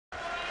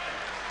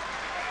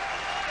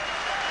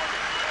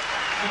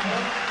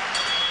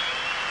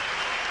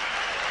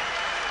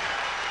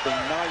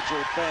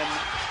Nigel Benn,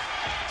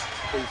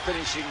 who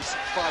finishes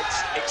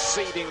fights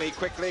exceedingly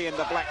quickly in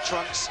the black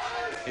trunks.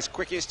 His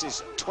quickest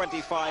is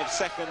 25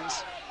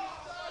 seconds.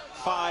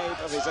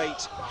 5 of his 8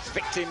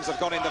 victims have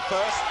gone in the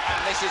first,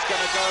 and this is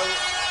going to go,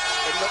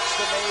 it looks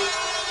to me,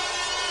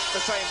 the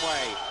same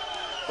way.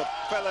 The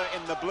fella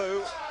in the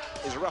blue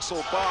is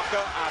Russell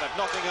Barker out of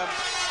Nottingham.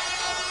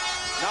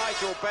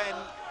 Nigel Benn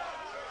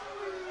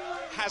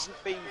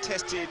hasn't been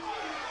tested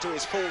to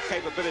his full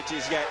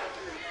capabilities yet.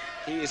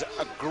 He is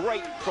a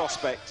great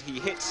prospect. He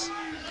hits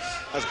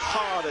as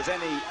hard as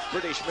any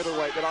British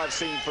middleweight that I've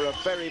seen for a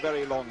very,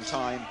 very long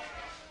time.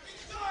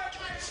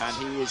 And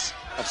he is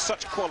of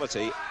such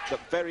quality that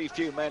very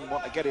few men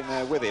want to get in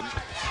there with him.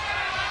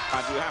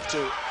 And you have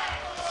to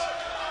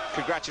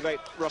congratulate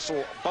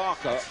Russell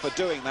Barker for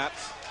doing that,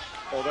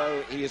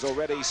 although he has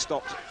already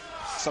stopped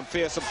some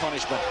fearsome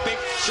punishment. Big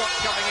shot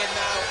coming in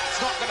now.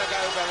 It's not going to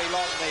go very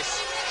long,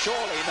 this.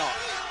 Surely not.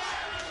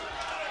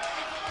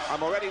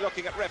 I'm already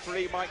looking at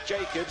referee Mike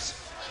Jacobs.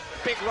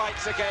 Big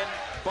rights again.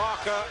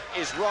 Barker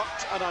is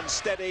rocked and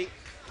unsteady.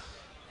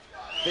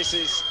 This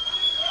is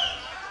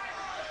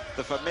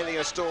the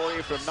familiar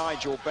story from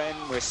Nigel Benn.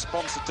 We're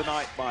sponsored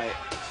tonight by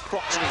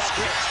Croxley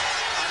Script,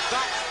 and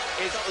that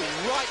is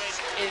right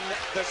in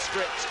the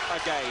script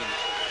again.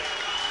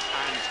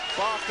 And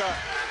Barker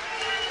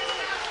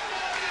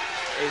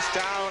is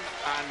down,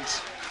 and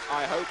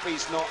I hope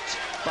he's not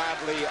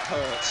badly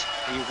hurt.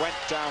 He went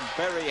down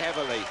very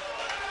heavily.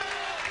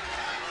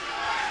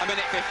 1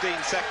 minute 15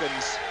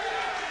 seconds.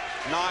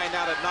 9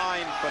 out of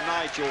 9 for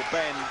Nigel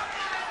Benn.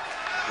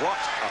 What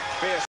a fierce